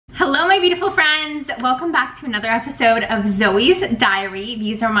beautiful friends, welcome back to another episode of Zoe's Diary.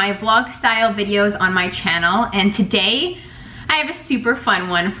 These are my vlog style videos on my channel, and today I have a super fun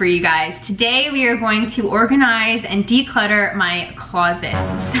one for you guys. Today we are going to organize and declutter my closet.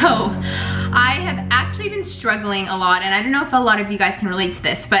 So I have actually been struggling a lot, and I don't know if a lot of you guys can relate to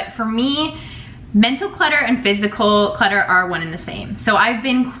this, but for me, mental clutter and physical clutter are one and the same. So I've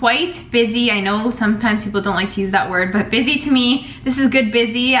been quite busy. I know sometimes people don't like to use that word, but busy to me, this is good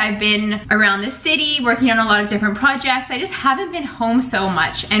busy. I've been around the city working on a lot of different projects. I just haven't been home so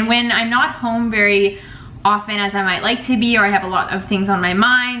much. And when I'm not home very often as I might like to be, or I have a lot of things on my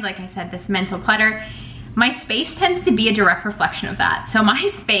mind, like I said, this mental clutter, my space tends to be a direct reflection of that. So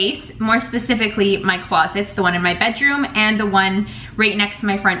my space, more specifically my closets, the one in my bedroom and the one right next to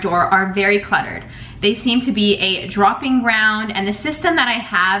my front door, are very cluttered. They seem to be a dropping ground, and the system that I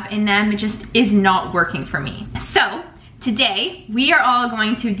have in them just is not working for me. So today, we are all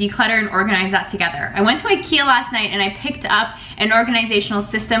going to declutter and organize that together. I went to IKEA last night and I picked up an organizational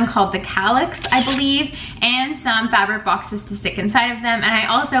system called the Calyx, I believe, and some fabric boxes to stick inside of them. And I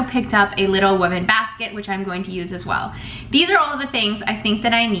also picked up a little woven basket, which I'm going to use as well. These are all the things I think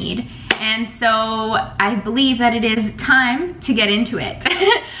that I need. And so I believe that it is time to get into it.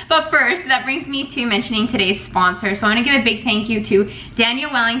 But first, that brings me to mentioning today's sponsor. So I want to give a big thank you to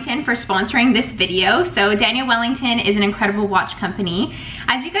Daniel Wellington for sponsoring this video. So Daniel Wellington is an incredible watch company.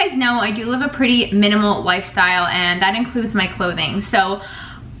 As you guys know, I do live a pretty minimal lifestyle, and that includes my clothing. So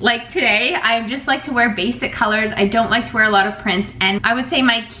like today, I just like to wear basic colors. I don't like to wear a lot of prints, and I would say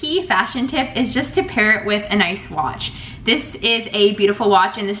my key fashion tip is just to pair it with a nice watch. This is a beautiful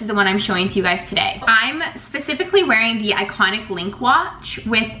watch, and this is the one I'm showing to you guys today. I'm specifically wearing the iconic Link watch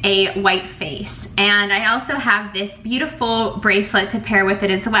with a white face, and I also have this beautiful bracelet to pair with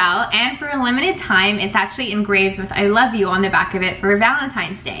it as well, and for a limited time it's actually engraved with I love you on the back of it for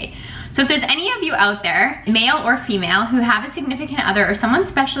Valentine's Day. So if there's any of you out there, male or female, who have a significant other or someone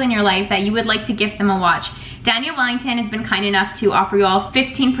special in your life that you would like to gift them a watch, Daniel Wellington has been kind enough to offer you all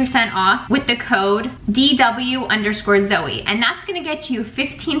 15% off with the code DW_Zoe, and that's gonna get you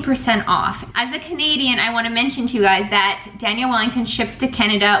 15% off. As a Canadian, I wanna mention to you guys that Daniel Wellington ships to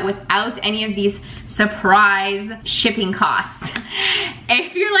Canada without any of these surprise shipping costs.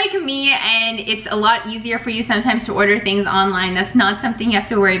 If you're like me and it's a lot easier for you sometimes to order things online, that's not something you have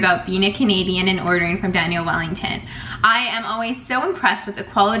to worry about being a Canadian and ordering from Daniel Wellington. I am always so impressed with the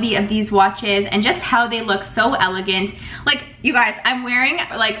quality of these watches and just how they look so elegant. Like, you guys, I'm wearing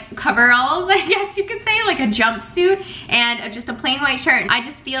like coveralls, I guess you could say, like a jumpsuit and just a plain white shirt. I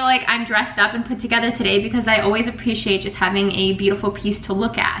just feel like I'm dressed up and put together today because I always appreciate just having a beautiful piece to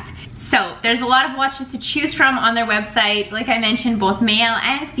look at. So there's a lot of watches to choose from on their website. Like I mentioned, both male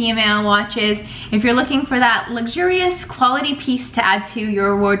and female watches. If you're looking for that luxurious quality piece to add to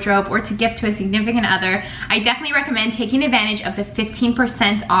your wardrobe or to gift to a significant other, I definitely recommend taking advantage of the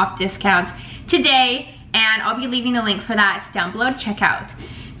 15% off discount today, and I'll be leaving the link for that down below to check out.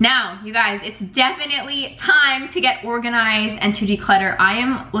 Now, you guys, it's definitely time to get organized and to declutter. I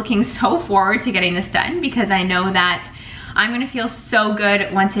am looking so forward to getting this done because I know that I'm gonna feel so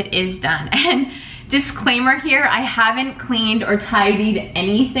good once it is done. And disclaimer here, I haven't cleaned or tidied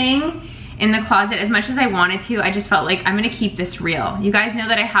anything in the closet as much as I wanted to. I just felt like I'm gonna keep this real. You guys know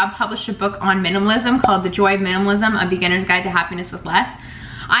that I have published a book on minimalism called The Joy of Minimalism, A Beginner's Guide to Happiness with Less.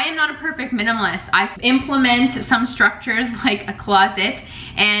 I am not a perfect minimalist. I implement some structures like a closet,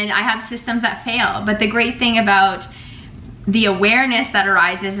 and I have systems that fail. But the great thing about the awareness that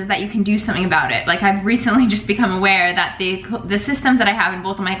arises is that you can do something about it. Like, I've recently just become aware that the systems that I have in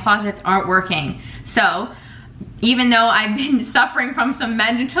both of my closets aren't working. So even though I've been suffering from some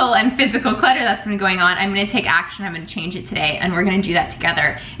mental and physical clutter that's been going on, I'm gonna take action. I'm gonna change it today, and we're gonna do that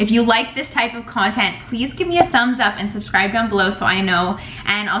together. If you like this type of content, please give me a thumbs up and subscribe down below so I know,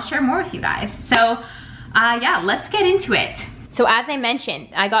 and I'll share more with you guys. So yeah, let's get into it. So as I mentioned,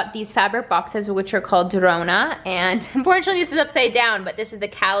 I got these fabric boxes, which are called Dorona, and unfortunately this is upside down, but this is the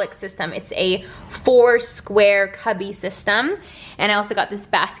Calyx system. It's a 4-square cubby system, and I also got this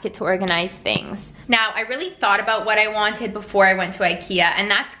basket to organize things. Now, I really thought about what I wanted before I went to IKEA,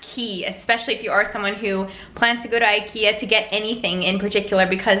 and that's key, especially if you are someone who plans to go to IKEA to get anything in particular,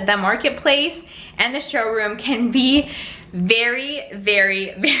 because the marketplace and the showroom can be very,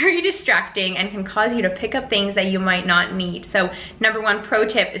 very, very distracting and can cause you to pick up things that you might not need. So number one pro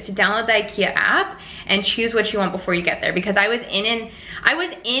tip is to download the IKEA app and choose what you want before you get there, because I was in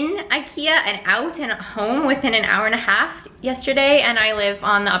IKEA and out and home within an hour and a half yesterday, and I live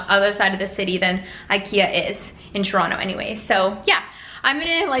on the other side of the city than IKEA is in Toronto anyway. So yeah, I'm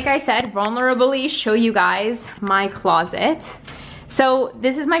gonna, like I said, vulnerably show you guys my closet. So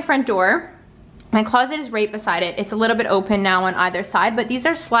this is my front door. My closet is right beside it. It's a little bit open now on either side, but these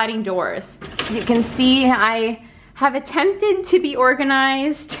are sliding doors. As you can see, I have attempted to be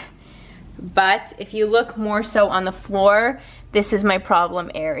organized, but if you look more so on the floor, this is my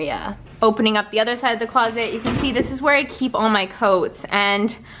problem area. Opening up the other side of the closet, you can see this is where I keep all my coats.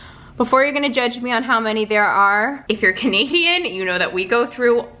 And before you're gonna judge me on how many there are, if you're Canadian, you know that we go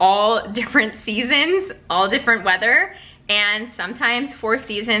through all different seasons, all different weather, and sometimes 4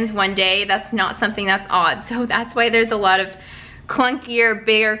 seasons one day, that's not something that's odd. So that's why there's a lot of clunkier,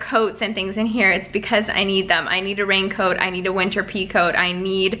 bigger coats and things in here. It's because I need them. I need a raincoat, I need a winter pea coat, I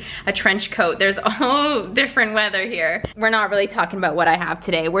need a trench coat. There's all different weather here. We're not really talking about what I have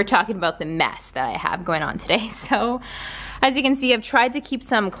today. We're talking about the mess that I have going on today. So as you can see, I've tried to keep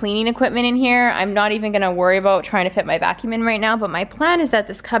some cleaning equipment in here. I'm not even gonna worry about trying to fit my vacuum in right now, but my plan is that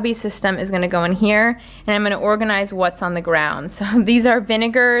this cubby system is gonna go in here and I'm gonna organize what's on the ground. So these are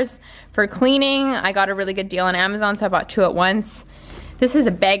vinegars for cleaning. I got a really good deal on Amazon, so I bought 2 at once. This is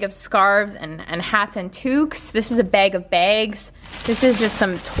a bag of scarves and hats and toques. This is a bag of bags. This is just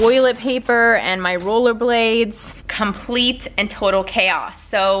some toilet paper and my rollerblades. Complete and total chaos.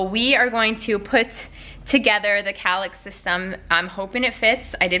 So we are going to put together the Calyx system. I'm hoping it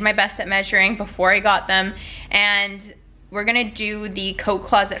fits. I did my best at measuring before I got them, and we're gonna do the coat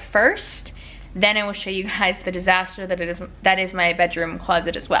closet first. Then I will show you guys the disaster that is my bedroom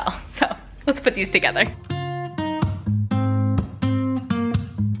closet as well. So let's put these together.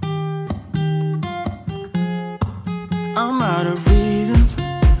 I'm out of reasons,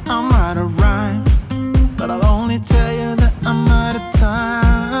 I'm out of rhyme, but I'll only tell you that I'm out of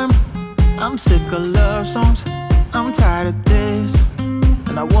time. I'm sick of love songs, I'm tired of this,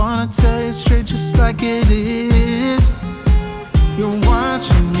 and I wanna tell you straight just like it is. You're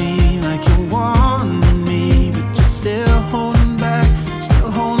watching me like you want me, but you're still holding back,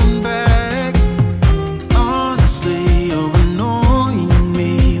 still holding back. Honestly, you're annoying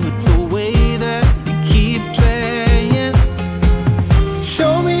me with the way that you keep playing.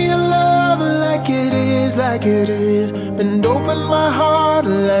 Show me your love like it is, like it is. Bend open my heart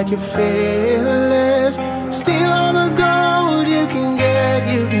like you're fearless. Steal all the gold you can get,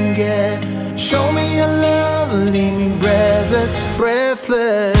 you can get. Show me your love, leave me breathless,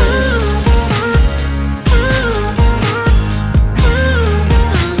 breathless.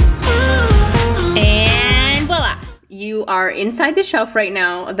 And voila, you are inside the shelf right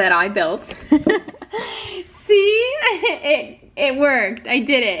now that I built. See, it worked. I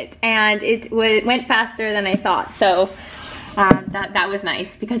did it, and it went faster than I thought. So that was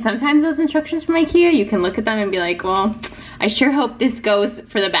nice, because sometimes those instructions from IKEA, you can look at them and be like, well, I sure hope this goes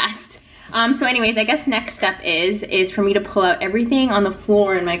for the best. So anyways, I guess next step is for me to pull out everything on the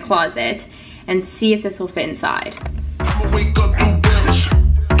floor in my closet and see if this will fit inside.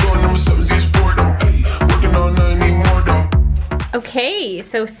 Okay,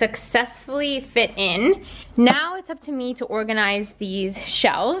 so successfully fit in. Now it's up to me to organize these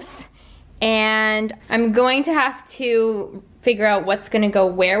shelves, and I'm going to have to figure out what's gonna go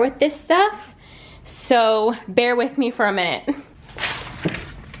where with this stuff. So bear with me for a minute.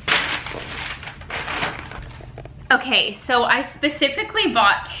 Okay, so I specifically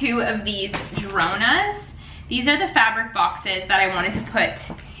bought 2 of these Dronas. These are the fabric boxes that I wanted to put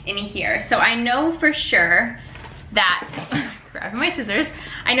in here. So I know for sure that, grabbing my scissors,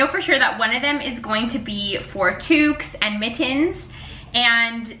 I know for sure that one of them is going to be for toques and mittens,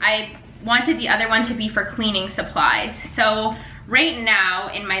 and I wanted the other one to be for cleaning supplies. So right now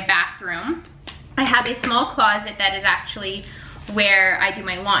in my bathroom, I have a small closet that is actually where I do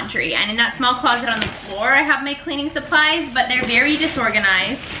my laundry, and in that small closet on the floor I have my cleaning supplies, but they're very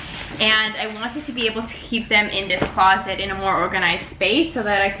disorganized, and I wanted to be able to keep them in this closet in a more organized space so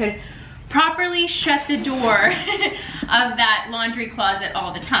that I could properly shut the door of that laundry closet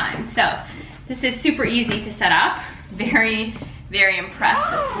all the time. So this is super easy to set up. Very, very impressed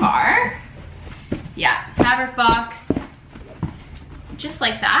thus far. Yeah, fabric box, just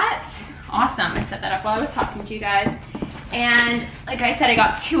like that. Awesome. I set that up while I was talking to you guys. And like I said, I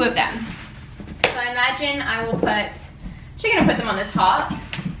got 2 of them. So I imagine I will actually gonna put them on the top,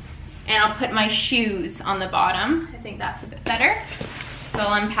 and I'll put my shoes on the bottom. I think that's a bit better. So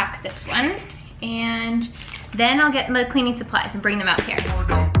I'll unpack this one, and then I'll get my cleaning supplies and bring them out here.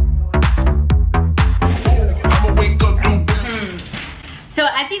 So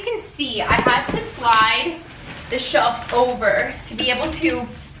as you can see, I had to slide the shelf over to be able to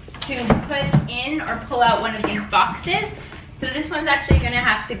put in or pull out one of these boxes. So this one's actually gonna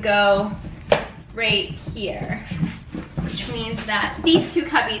have to go right here, which means that these 2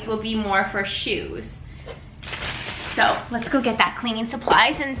 cubbies will be more for shoes. So So let's go get that cleaning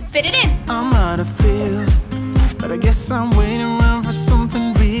supplies and fit it in. I'm out of feels, but I guess I'm waiting around for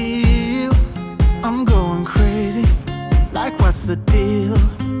something real. I'm going crazy, like what's the deal?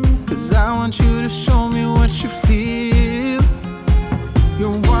 Cause I want you to show me what you feel.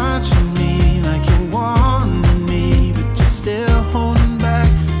 You're watching me like you want me, but you're still holding back,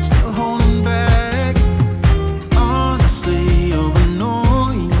 still holding back. Honestly, you're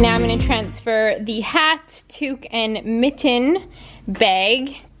annoying. Now I'm gonna transfer the hat, toque, and mitten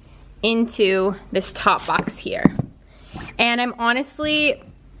bag into this top box here. And I'm honestly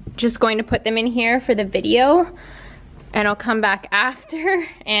just going to put them in here for the video, and I'll come back after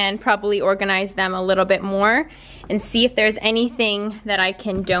and probably organize them a little bit more and see if there's anything that I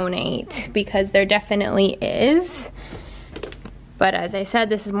can donate, because there definitely is. But as I said,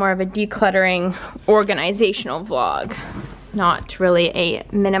 this is more of a decluttering organizational vlog, not really a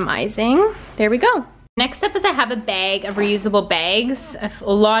minimizing. There we go. Next up is I have a bag of reusable bags, a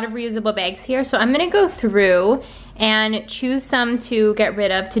lot of reusable bags here. So I'm gonna go through and choose some to get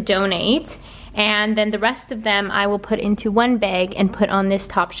rid of, to donate. And then the rest of them I will put into one bag and put on this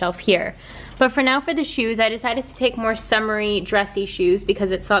top shelf here. But for now, for the shoes, I decided to take more summery, dressy shoes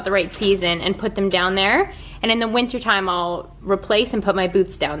because it's not the right season, and put them down there. And in the winter time, I'll replace and put my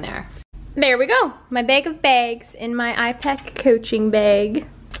boots down there. There we go, my bag of bags in my IPEC coaching bag.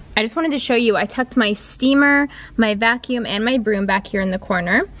 I just wanted to show you, I tucked my steamer, my vacuum, and my broom back here in the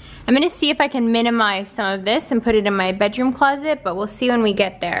corner. I'm gonna see if I can minimize some of this and put it in my bedroom closet, but we'll see when we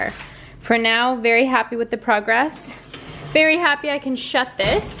get there. For now, very happy with the progress. Very happy I can shut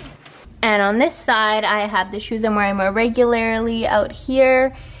this. And on this side, I have the shoes I'm wearing more regularly out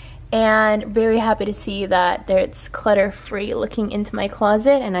here. And very happy to see that it's clutter-free looking into my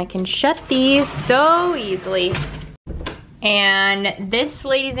closet, and I can shut these so easily. And this,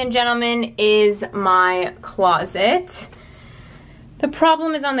 ladies and gentlemen, is my closet. The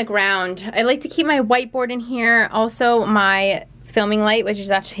problem is on the ground. I like to keep my whiteboard in here, also my filming light, which is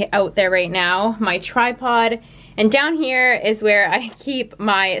actually out there right now, my tripod, and down here is where I keep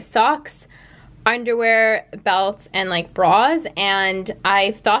my socks, underwear, belts, and like bras. And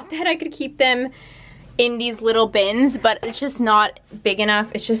I thought that I could keep them in these little bins, but it's just not big enough.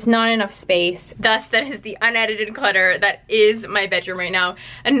 It's just not enough space. Thus, that is the unedited clutter that is my bedroom right now.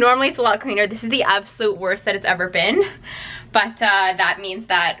 And normally it's a lot cleaner. This is the absolute worst that it's ever been. But that means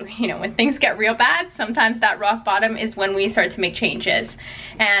that, you know, when things get real bad, sometimes that rock bottom is when we start to make changes.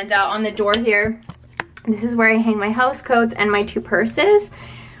 And on the door here, this is where I hang my house coats and my 2 purses.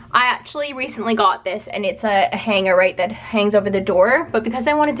 I actually recently got this, and it's a hanger, right, that hangs over the door. But because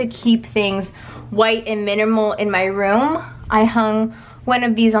I wanted to keep things white and minimal in my room, I hung one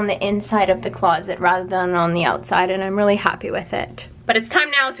of these on the inside of the closet rather than on the outside, and I'm really happy with it. But it's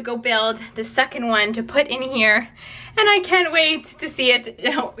time now to go build the second one to put in here, and I can't wait to see it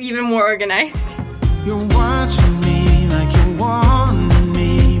even more organized. You're watching me like you want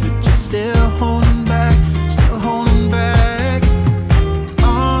me, but you're still holding back, still holding back.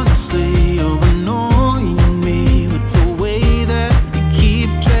 Honestly, you're annoying me with the way that you keep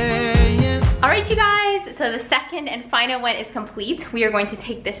playing. All right, you guys, so the second and final one is complete. We are going to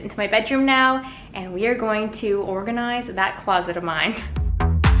take this into my bedroom now, and we are going to organize that closet of mine.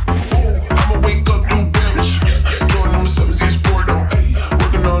 I'ma wake up, new bench. Doing them 7-6 sport, though.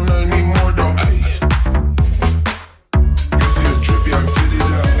 Working all night, need more, though. You feel drippy, I feel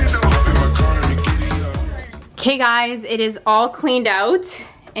it out. Hop in my car and get it out. Okay, guys, it is all cleaned out,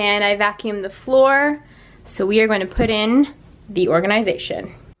 and I vacuumed the floor. So we are going to put in the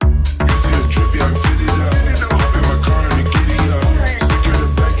organization.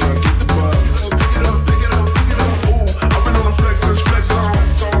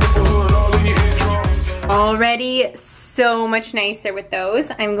 Already so much nicer with those.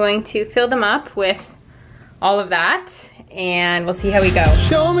 I'm going to fill them up with all of that, and we'll see how we go.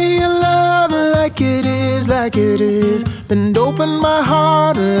 Show me your love like it is, like it is. Bend open my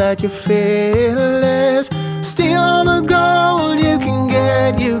heart like you're fearless. Steal all the gold you can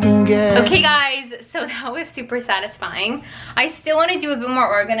get, you can get. Okay, guys, so that was super satisfying. I still want to do a bit more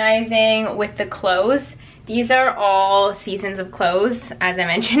organizing with the clothes. These are all seasons of clothes. As I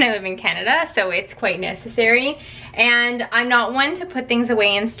mentioned, I live in Canada, so it's quite necessary. And I'm not one to put things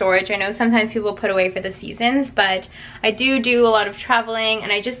away in storage. I know sometimes people put away for the seasons, but I do a lot of traveling,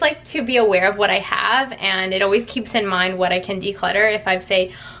 and I just like to be aware of what I have, and it always keeps in mind what I can declutter. If I've,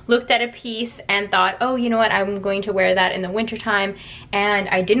 say, looked at a piece and thought, oh, you know what, I'm going to wear that in the wintertime, and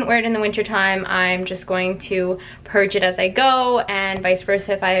I didn't wear it in the wintertime, I'm just going to purge it as I go, and vice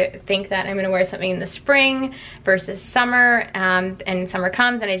versa. If I think that I'm gonna wear something in the spring versus summer, and summer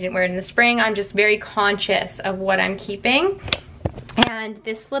comes and I didn't wear it in the spring, I'm just very conscious of what I'm keeping. And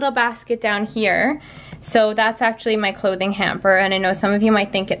this little basket down here, so that's actually my clothing hamper, and I know some of you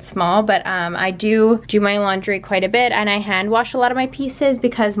might think it's small, but I do my laundry quite a bit, and I hand wash a lot of my pieces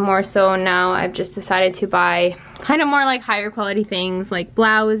because more so now I've just decided to buy kind of more like higher quality things like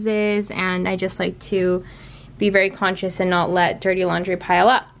blouses, and I just like to be very conscious and not let dirty laundry pile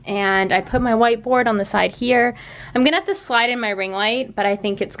up. And I put my whiteboard on the side here. I'm gonna have to slide in my ring light, but I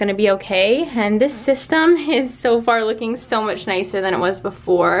think it's gonna be okay. And this system is so far looking so much nicer than it was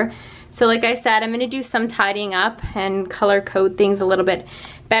before. So like I said, I'm gonna do some tidying up and color code things a little bit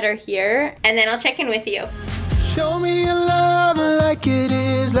better here, and then I'll check in with you. Show me your love like it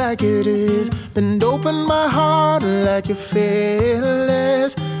is, like it is. Bend open my heart like you're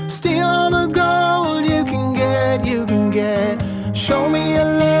fearless. Steal all the gold you can get, you can get. Show me your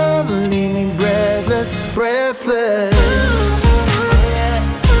love, leave me breathless, breathless.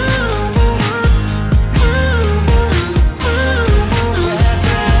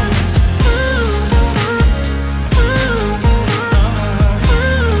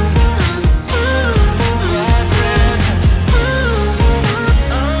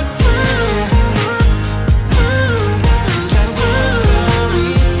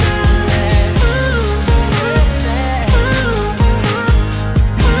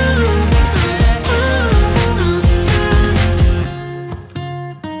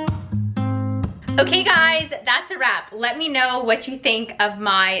 Okay guys, that's a wrap. Let me know what you think of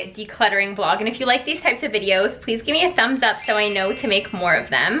my decluttering vlog, and if you like these types of videos, please give me a thumbs up so I know to make more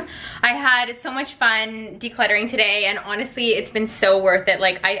of them. I had so much fun decluttering today, and honestly it's been so worth it.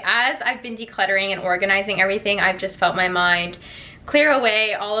 Like as I've been decluttering and organizing everything, I've just felt my mind clear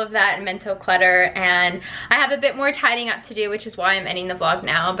away all of that mental clutter, and I have a bit more tidying up to do, which is why I'm ending the vlog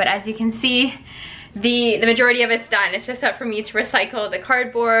now. But as you can see, the majority of it's done. It's just up for me to recycle the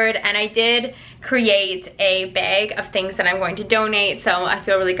cardboard, and I did create a bag of things that I'm going to donate, so I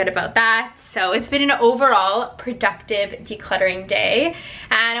feel really good about that. So it's been an overall productive decluttering day,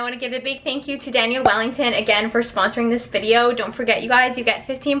 and I want to give a big thank you to Daniel Wellington again for sponsoring this video. Don't forget, you guys, you get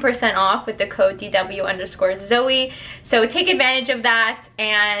 15% off with the code DW_Zoe, so take advantage of that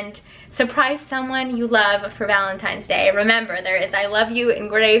and surprise someone you love for Valentine's Day. Remember, there is I love you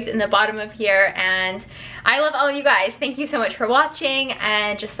engraved in the bottom of here, and I love all of you guys. Thank you so much for watching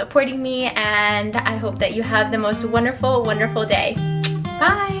and just supporting me, and I hope that you have the most wonderful, wonderful day.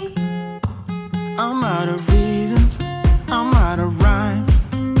 Bye! I'm out of reasons, I'm out of rhyme,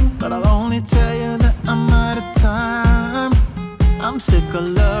 but I'll only tell you that I'm out of time. I'm sick of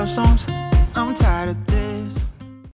love songs,